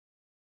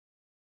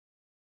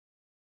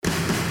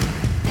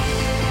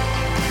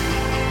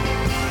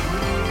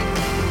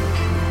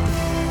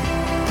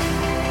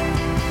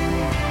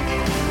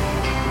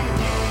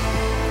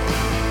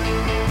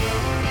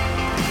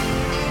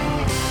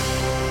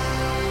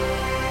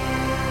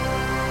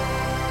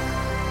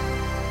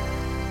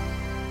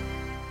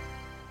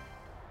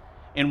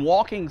In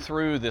walking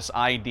through this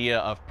idea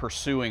of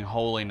pursuing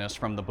holiness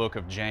from the book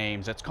of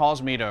James, it's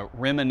caused me to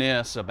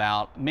reminisce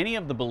about many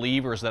of the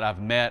believers that I've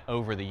met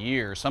over the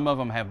years. Some of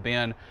them have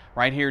been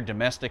right here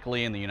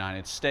domestically in the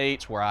United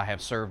States, where I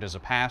have served as a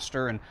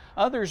pastor, and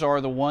others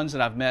are the ones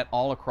that I've met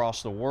all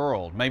across the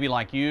world. Maybe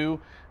like you,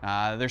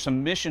 there's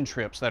some mission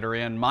trips that are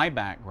in my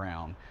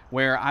background,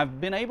 where I've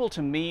been able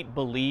to meet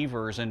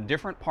believers in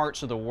different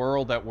parts of the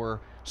world that were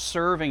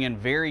serving in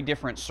very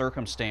different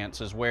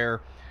circumstances,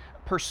 where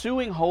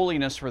pursuing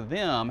holiness for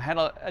them had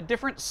a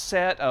different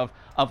set of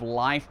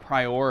life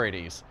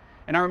priorities.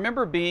 And I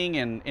remember being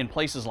in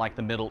places like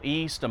the Middle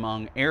East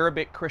among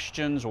Arabic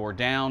Christians, or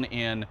down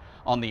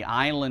on the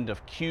island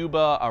of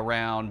Cuba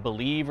around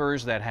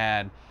believers that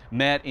had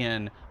met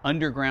in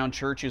underground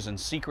churches and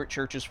secret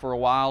churches for a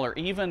while, or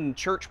even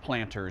church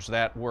planters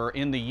that were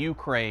in the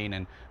Ukraine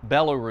and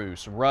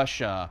Belarus,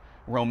 Russia,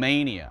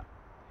 Romania.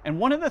 And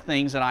one of the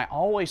things that I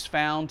always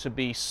found to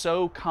be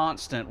so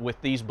constant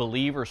with these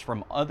believers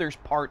from other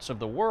parts of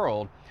the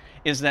world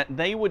is that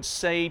they would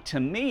say to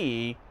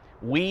me,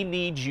 "We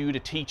need you to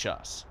teach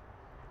us."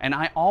 And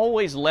I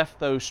always left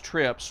those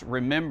trips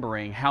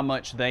remembering how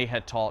much they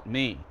had taught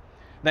me.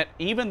 That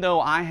even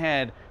though I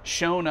had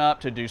shown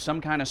up to do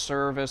some kind of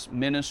service,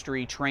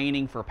 ministry,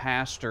 training for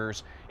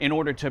pastors in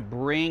order to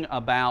bring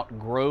about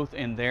growth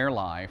in their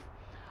life,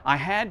 I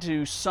had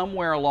to,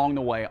 somewhere along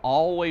the way,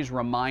 always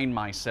remind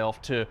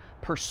myself to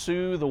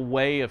pursue the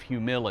way of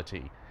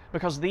humility.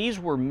 Because these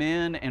were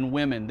men and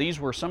women, these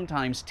were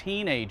sometimes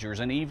teenagers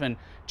and even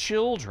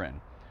children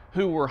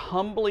who were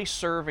humbly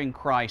serving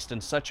Christ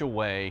in such a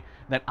way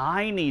that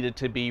I needed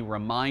to be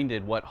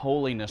reminded what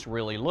holiness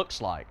really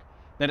looks like.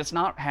 That it's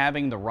not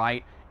having the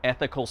right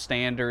ethical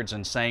standards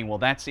and saying, well,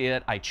 that's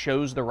it, I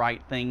chose the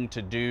right thing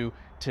to do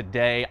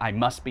today, I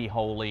must be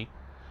holy.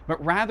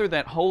 But rather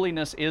that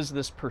holiness is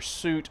this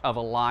pursuit of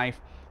a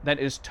life that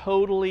is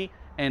totally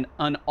and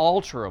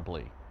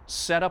unalterably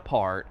set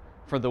apart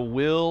for the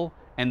will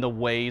and the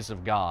ways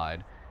of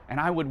God. And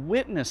I would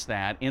witness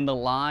that in the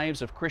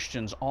lives of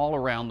Christians all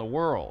around the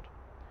world.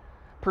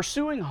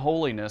 Pursuing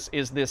holiness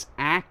is this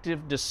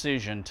active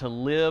decision to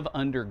live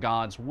under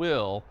God's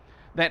will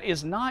that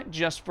is not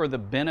just for the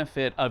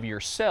benefit of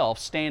yourself,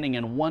 standing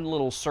in one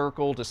little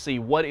circle to see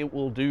what it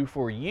will do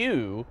for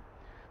you,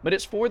 but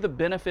it's for the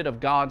benefit of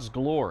God's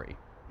glory,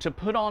 to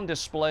put on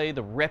display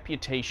the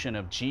reputation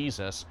of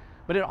Jesus,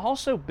 but it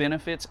also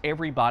benefits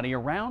everybody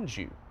around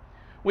you.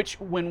 Which,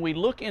 when we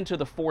look into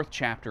the 4th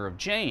chapter of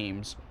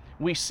James,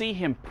 we see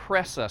him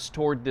press us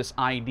toward this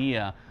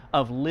idea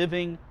of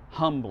living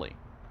humbly,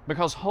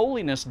 because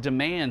holiness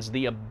demands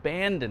the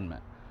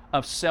abandonment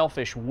of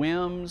selfish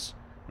whims,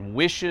 and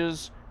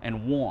wishes,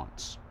 and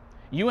wants.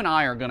 You and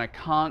I are going to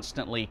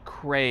constantly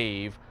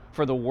crave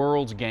for the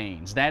world's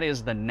gains. That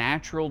is the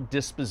natural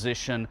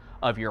disposition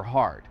of your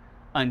heart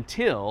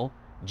until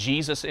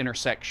Jesus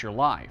intersects your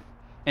life.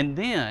 And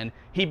then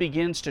He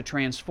begins to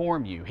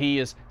transform you. He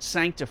is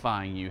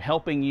sanctifying you,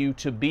 helping you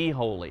to be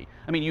holy.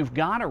 I mean, you've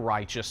got a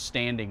righteous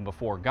standing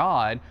before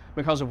God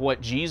because of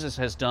what Jesus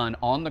has done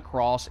on the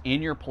cross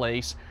in your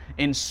place.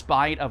 In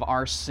spite of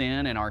our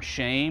sin and our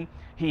shame,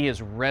 He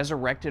is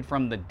resurrected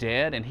from the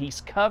dead, and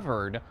He's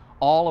covered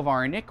all of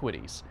our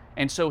iniquities.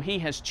 And so He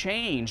has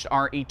changed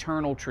our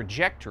eternal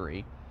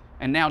trajectory,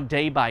 and now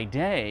day by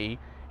day,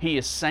 He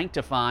is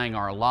sanctifying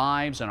our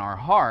lives and our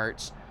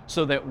hearts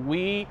so that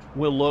we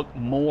will look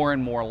more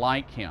and more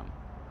like Him.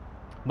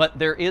 But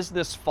there is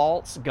this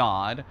false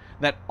god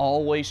that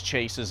always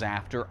chases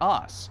after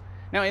us.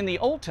 Now, in the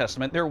Old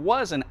Testament, there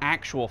was an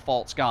actual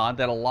false god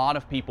that a lot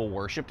of people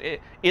worshipped.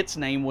 Its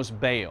name was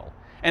Baal.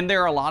 And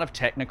there are a lot of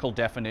technical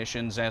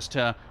definitions as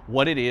to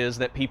what it is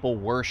that people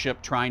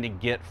worship, trying to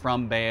get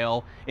from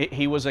Baal.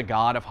 He was a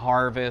god of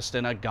harvest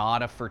and a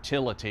god of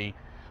fertility.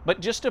 But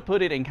just to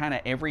put it in kind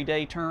of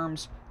everyday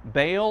terms,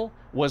 Baal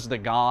was the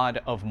god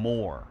of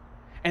more.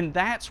 And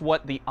that's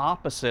what the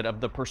opposite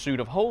of the pursuit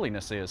of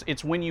holiness is.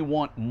 It's when you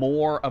want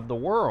more of the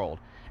world.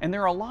 And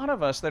there are a lot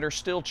of us that are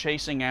still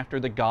chasing after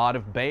the god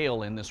of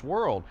Baal in this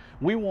world.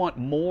 We want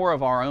more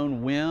of our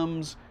own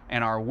whims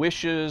and our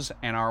wishes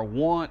and our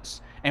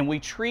wants, and we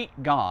treat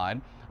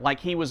God like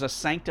He was a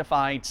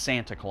sanctified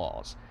Santa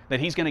Claus, that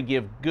He's going to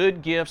give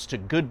good gifts to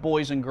good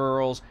boys and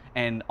girls,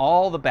 and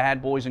all the bad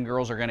boys and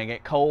girls are going to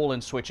get coal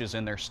and switches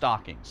in their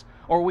stockings.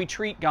 Or we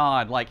treat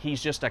God like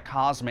He's just a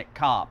cosmic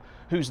cop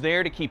who's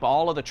there to keep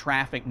all of the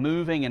traffic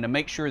moving and to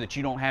make sure that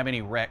you don't have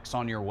any wrecks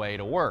on your way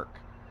to work.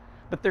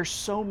 But there's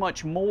so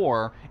much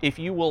more if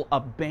you will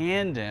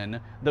abandon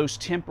those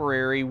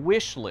temporary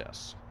wish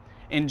lists.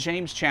 In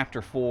James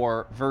chapter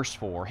 4, verse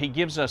 4, he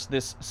gives us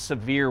this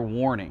severe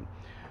warning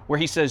where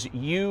he says,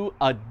 "You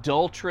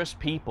adulterous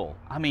people."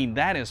 I mean,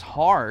 that is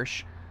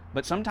harsh,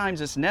 but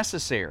sometimes it's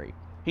necessary.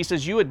 He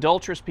says, "You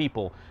adulterous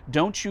people,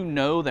 don't you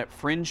know that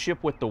friendship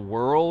with the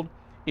world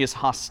is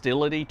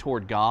hostility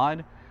toward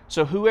God?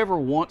 So whoever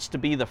wants to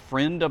be the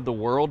friend of the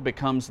world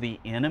becomes the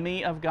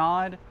enemy of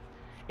God?"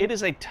 It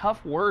is a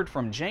tough word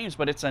from James,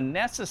 but it's a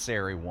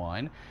necessary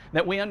one,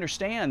 that we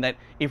understand that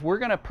if we're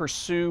going to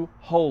pursue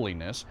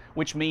holiness,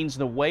 which means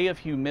the way of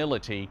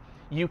humility,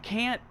 you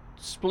can't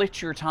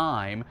split your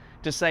time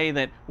to say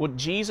that, well,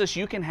 Jesus,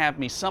 you can have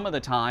me some of the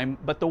time,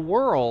 but the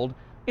world,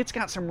 it's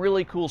got some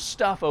really cool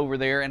stuff over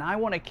there, and I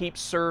want to keep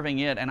serving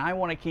it, and I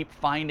want to keep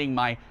finding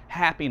my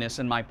happiness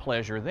and my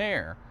pleasure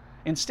there.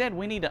 Instead,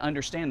 we need to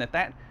understand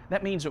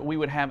that means that we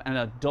would have an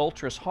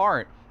adulterous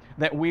heart,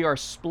 that we are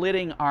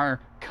splitting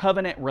our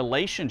covenant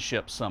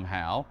relationship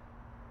somehow,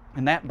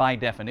 and that by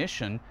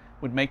definition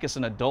would make us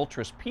an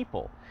adulterous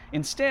people.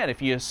 Instead,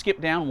 if you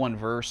skip down one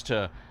verse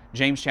to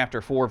James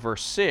chapter 4,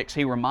 verse 6,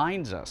 he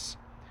reminds us,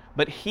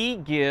 but he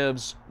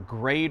gives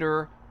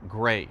greater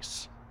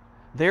grace.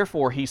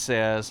 Therefore, he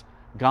says,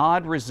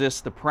 God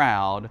resists the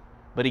proud,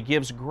 but he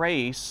gives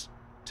grace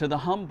to the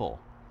humble.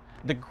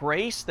 The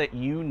grace that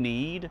you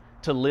need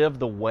to live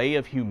the way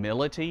of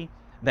humility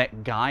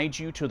that guides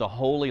you to the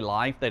holy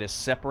life that is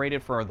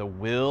separated for the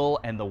will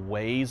and the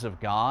ways of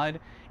God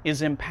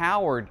is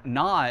empowered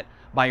not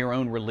by your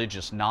own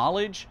religious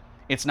knowledge.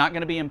 It's not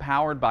going to be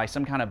empowered by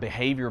some kind of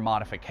behavior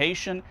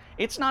modification.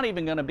 It's not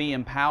even going to be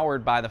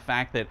empowered by the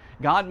fact that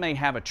God may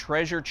have a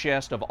treasure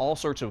chest of all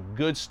sorts of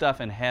good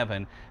stuff in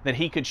heaven that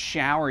He could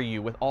shower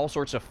you with all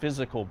sorts of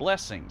physical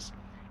blessings.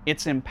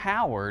 It's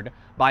empowered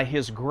by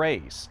His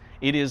grace.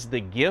 It is the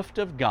gift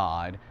of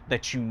God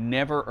that you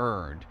never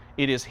earned.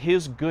 It is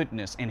His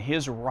goodness and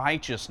His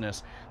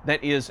righteousness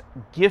that is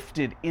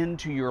gifted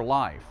into your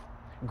life.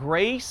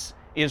 Grace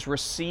is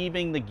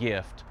receiving the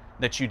gift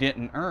that you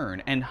didn't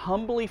earn, and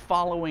humbly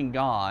following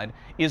God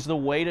is the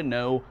way to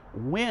know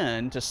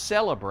when to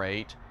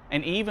celebrate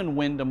and even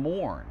when to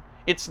mourn.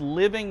 It's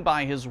living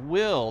by His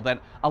will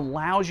that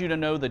allows you to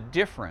know the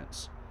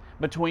difference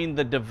between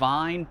the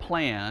divine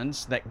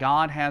plans that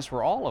God has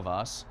for all of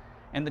us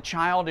and the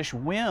childish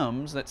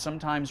whims that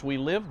sometimes we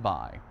live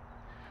by.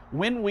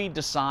 When we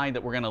decide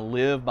that we're going to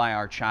live by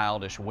our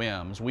childish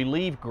whims, we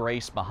leave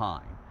grace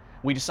behind.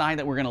 We decide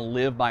that we're going to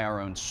live by our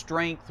own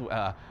strength,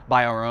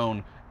 by our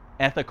own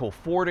ethical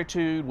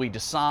fortitude. We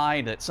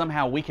decide that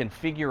somehow we can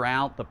figure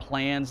out the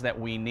plans that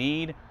we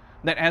need.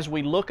 That as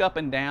we look up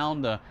and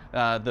down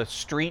the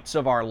streets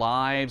of our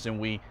lives and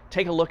we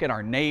take a look at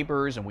our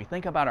neighbors and we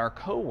think about our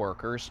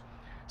coworkers,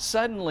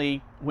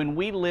 suddenly when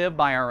we live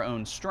by our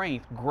own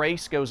strength,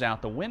 grace goes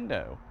out the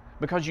window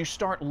because you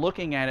start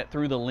looking at it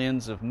through the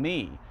lens of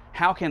me.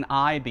 How can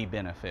I be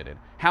benefited?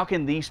 How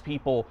can these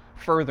people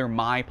further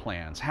my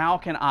plans? How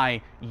can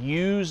I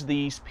use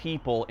these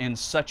people in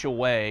such a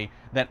way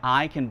that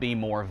I can be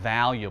more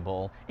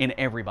valuable in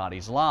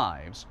everybody's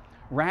lives?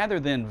 Rather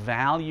than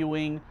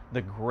valuing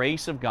the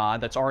grace of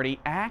God that's already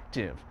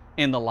active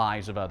in the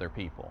lives of other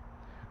people.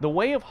 The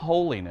way of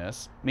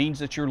holiness means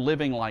that you're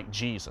living like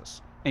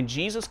Jesus. And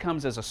Jesus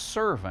comes as a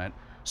servant,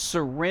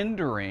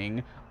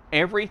 surrendering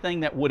everything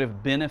that would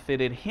have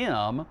benefited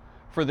Him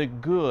for the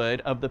good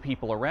of the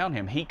people around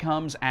Him. He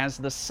comes as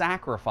the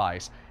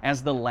sacrifice,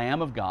 as the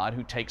Lamb of God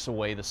who takes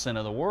away the sin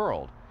of the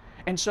world.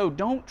 And so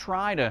don't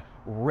try to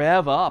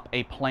rev up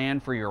a plan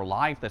for your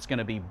life that's going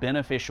to be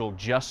beneficial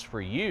just for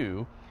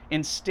you.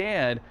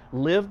 Instead,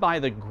 live by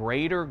the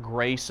greater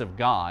grace of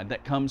God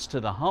that comes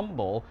to the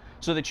humble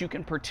so that you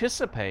can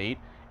participate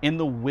in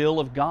the will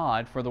of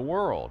God for the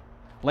world.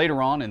 Later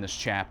on in this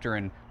chapter,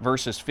 in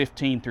verses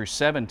 15 through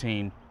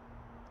 17,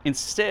 it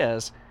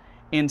says,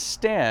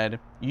 instead,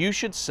 you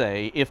should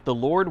say, if the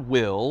Lord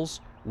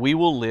wills, we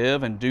will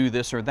live and do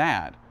this or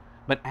that.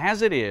 But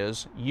as it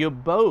is, you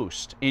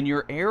boast in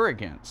your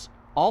arrogance.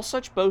 All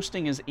such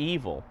boasting is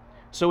evil.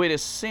 So it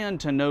is sin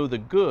to know the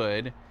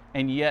good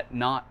and yet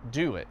not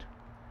do it.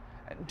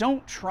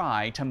 Don't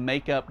try to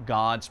make up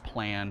God's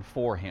plan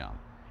for Him.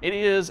 It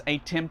is a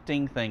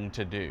tempting thing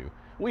to do.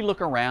 We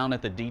look around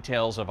at the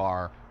details of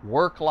our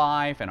work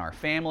life and our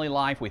family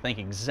life. We think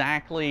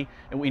exactly,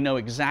 and we know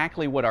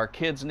exactly what our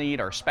kids need,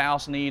 our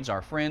spouse needs,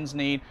 our friends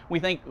need. We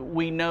think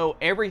we know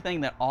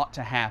everything that ought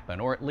to happen,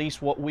 or at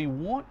least what we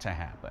want to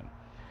happen.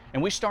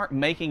 And we start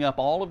making up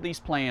all of these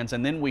plans,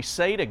 and then we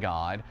say to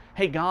God,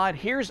 hey God,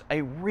 here's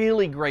a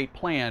really great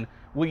plan.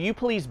 Will you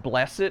please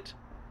bless it?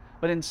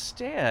 But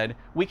instead,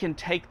 we can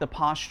take the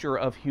posture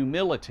of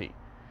humility,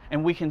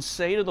 and we can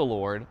say to the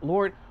Lord,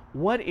 Lord,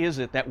 what is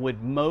it that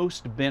would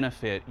most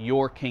benefit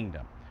your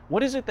kingdom?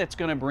 What is it that's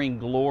going to bring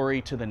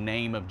glory to the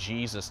name of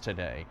Jesus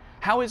today?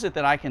 How is it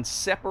that I can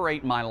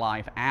separate my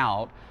life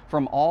out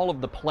from all of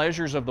the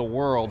pleasures of the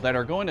world that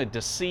are going to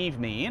deceive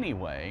me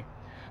anyway,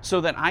 so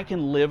that I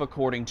can live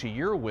according to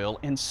your will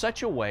in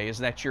such a way as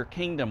that your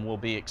kingdom will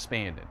be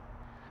expanded?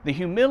 The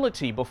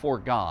humility before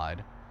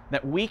God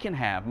that we can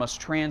have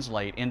must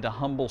translate into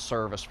humble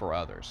service for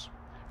others.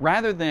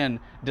 Rather than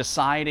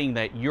deciding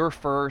that you're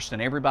first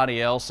and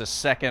everybody else is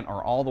second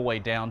or all the way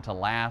down to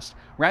last,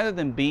 rather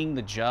than being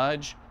the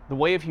judge, the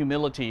way of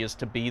humility is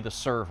to be the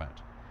servant.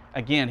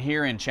 Again,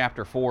 here in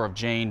chapter 4 of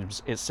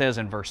James, it says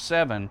in verse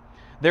 7,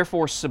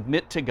 therefore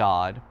submit to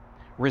God,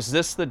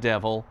 resist the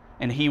devil,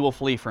 and he will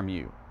flee from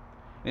you.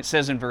 It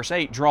says in verse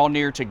 8, draw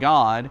near to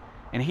God,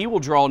 and He will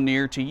draw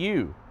near to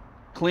you.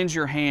 Cleanse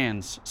your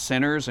hands,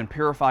 sinners, and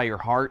purify your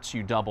hearts,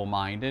 you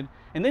double-minded.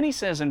 And then he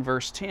says in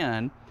verse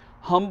 10,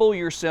 humble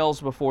yourselves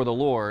before the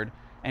Lord,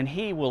 and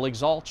he will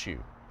exalt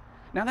you.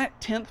 Now that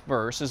 10th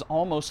verse is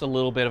almost a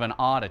little bit of an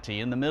oddity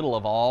in the middle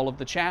of all of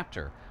the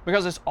chapter,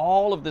 because it's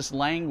all of this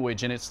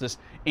language and it's this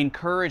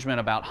encouragement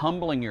about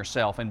humbling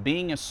yourself and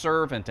being a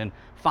servant and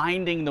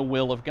finding the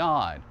will of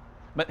God.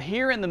 But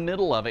here in the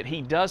middle of it,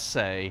 he does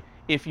say,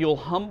 if you'll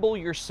humble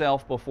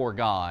yourself before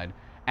God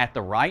at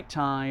the right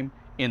time,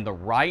 in the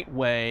right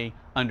way,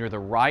 under the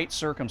right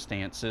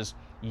circumstances,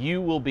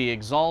 you will be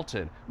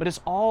exalted. But it's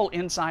all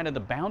inside of the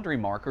boundary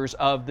markers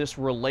of this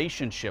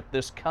relationship,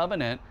 this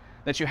covenant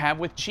that you have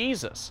with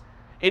Jesus.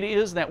 It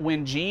is that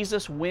when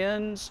Jesus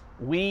wins,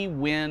 we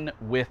win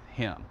with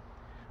him.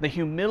 The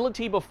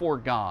humility before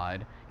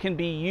God can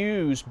be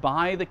used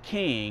by the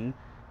king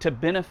to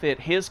benefit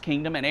his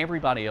kingdom and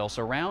everybody else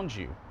around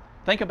you.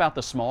 Think about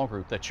the small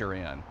group that you're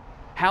in.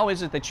 How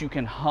is it that you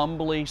can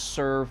humbly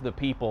serve the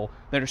people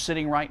that are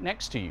sitting right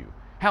next to you?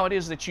 How it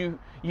is that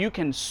you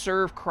can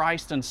serve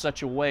Christ in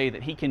such a way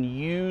that he can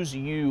use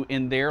you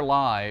in their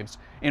lives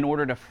in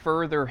order to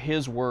further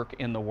his work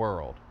in the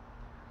world.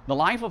 The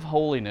life of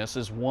holiness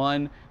is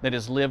one that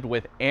is lived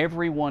with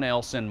everyone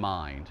else in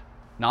mind,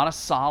 not a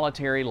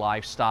solitary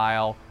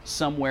lifestyle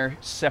somewhere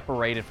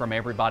separated from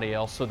everybody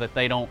else so that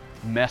they don't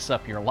mess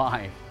up your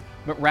life,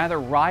 but rather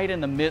right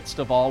in the midst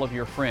of all of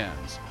your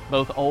friends,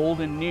 both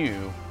old and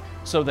new,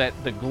 so that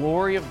the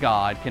glory of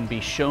God can be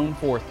shown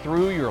forth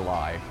through your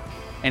life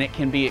and it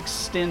can be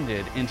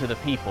extended into the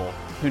people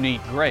who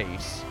need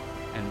grace,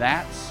 and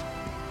that's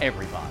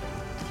everybody.